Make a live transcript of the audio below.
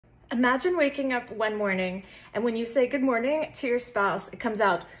Imagine waking up one morning and when you say good morning to your spouse, it comes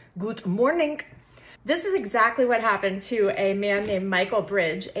out, good morning. This is exactly what happened to a man named Michael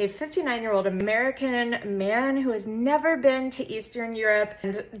Bridge, a 59-year-old American man who has never been to Eastern Europe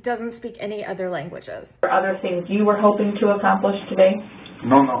and doesn't speak any other languages. Or other things you were hoping to accomplish today?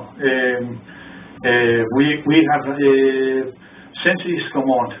 No. We have, since he's come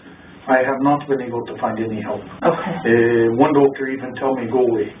on, I have not been able to find any help. Okay. One doctor even told me go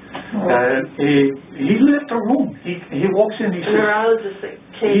away. He left the room. He walks in.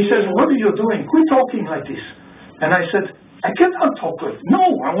 He says, "What are you doing? Quit talking like this." And I said, "I cannot talk like this.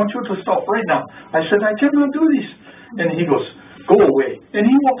 No, I want you to stop right now." I said, "I cannot do this." And he goes, "Go away." And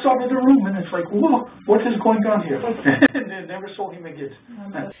he walks out of the room, and it's like, whoa, what is going on here? And I never saw him again.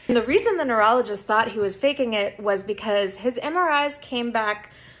 And the reason the neurologist thought he was faking it was because his MRIs came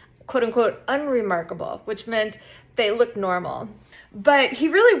back, quote unquote, unremarkable, which meant they looked normal. But he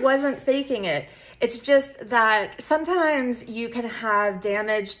really wasn't faking it. It's just that sometimes you can have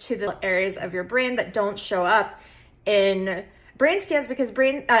damage to the areas of your brain that don't show up in brain scans because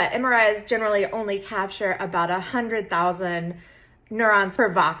MRIs generally only capture about 100,000 neurons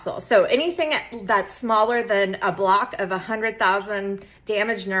per voxel. So anything that's smaller than a block of 100,000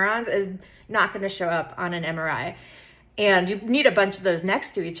 damaged neurons is not going to show up on an MRI. And you need a bunch of those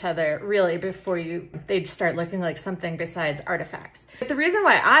next to each other, really, before they'd start looking like something besides artifacts. But the reason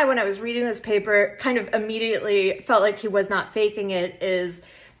why when I was reading this paper, kind of immediately felt like he was not faking it is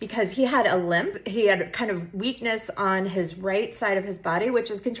because he had a limp. He had kind of weakness on his right side of his body, which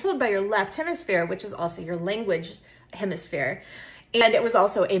is controlled by your left hemisphere, which is also your language hemisphere. And it was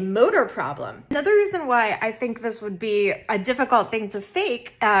also a motor problem. Another reason why I think this would be a difficult thing to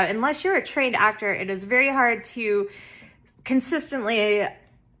fake, unless you're a trained actor, it is very hard to consistently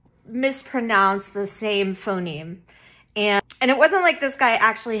mispronounce the same phoneme. And it wasn't like this guy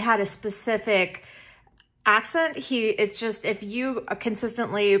actually had a specific accent. It's just if you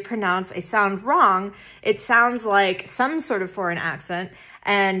consistently pronounce a sound wrong, it sounds like some sort of foreign accent.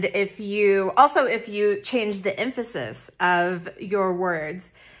 And if you change the emphasis of your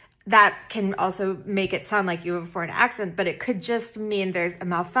words, that can also make it sound like you have a foreign accent, but it could just mean there's a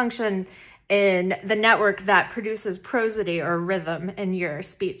malfunction in the network that produces prosody or rhythm in your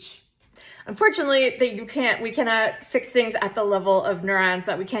speech. Unfortunately, we cannot fix things at the level of neurons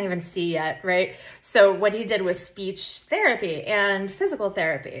that we can't even see yet, right? So what he did was speech therapy and physical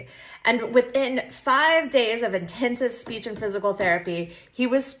therapy. And within 5 days of intensive speech and physical therapy, he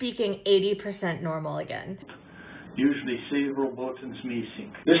was speaking 80% normal again. Usually several buttons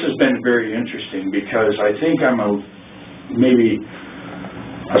missing. This has been very interesting because I think I'm maybe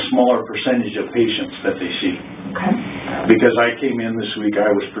a smaller percentage of patients that they see. Okay. Because I came in this week,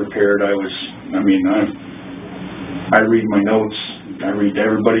 I was prepared. I read my notes. I read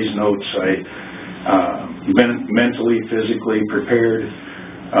everybody's notes. I've been mentally, physically prepared.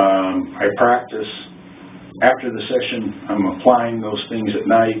 I practice. After the session, I'm applying those things at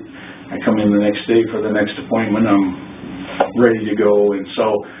night. I come in the next day for the next appointment. I'm ready to go. And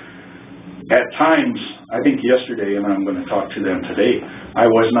so at times, I think yesterday, and I'm going to talk to them today, I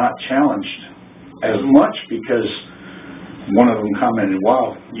was not challenged as much because one of them commented,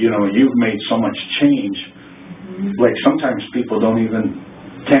 "Wow, you've made so much change." Like sometimes people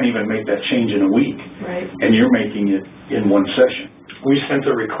can't even make that change in a week. Right. And you're making it in one session. We sent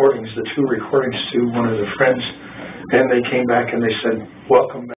the two recordings to one of the friends, and they came back and they said,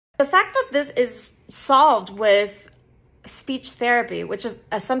 "Welcome back." The fact that this is solved with speech therapy, which is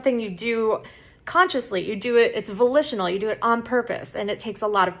something you do consciously, it's volitional, you do it on purpose, and it takes a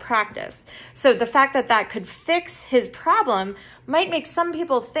lot of practice. So the fact that could fix his problem might make some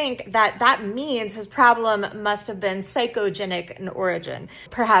people think that means his problem must have been psychogenic in origin.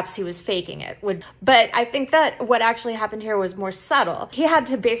 Perhaps he was faking it. But I think that what actually happened here was more subtle. He had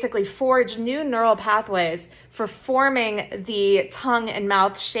to basically forge new neural pathways for forming the tongue and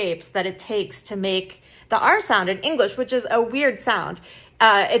mouth shapes that it takes to make the R sound in English, which is a weird sound.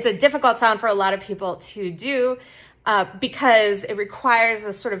 It's a difficult sound for a lot of people to do because it requires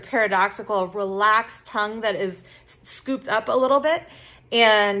this sort of paradoxical, relaxed tongue that is scooped up a little bit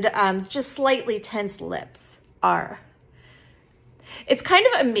and just slightly tense lips. R. It's kind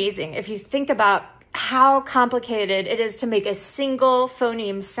of amazing if you think about how complicated it is to make a single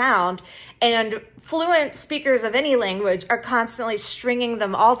phoneme sound, and fluent speakers of any language are constantly stringing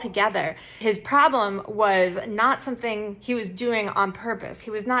them all together. His problem was not something he was doing on purpose.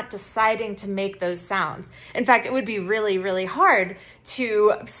 He was not deciding to make those sounds. In fact, it would be really, really hard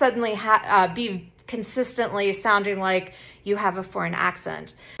to suddenly be consistently sounding like you have a foreign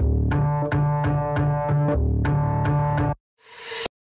accent.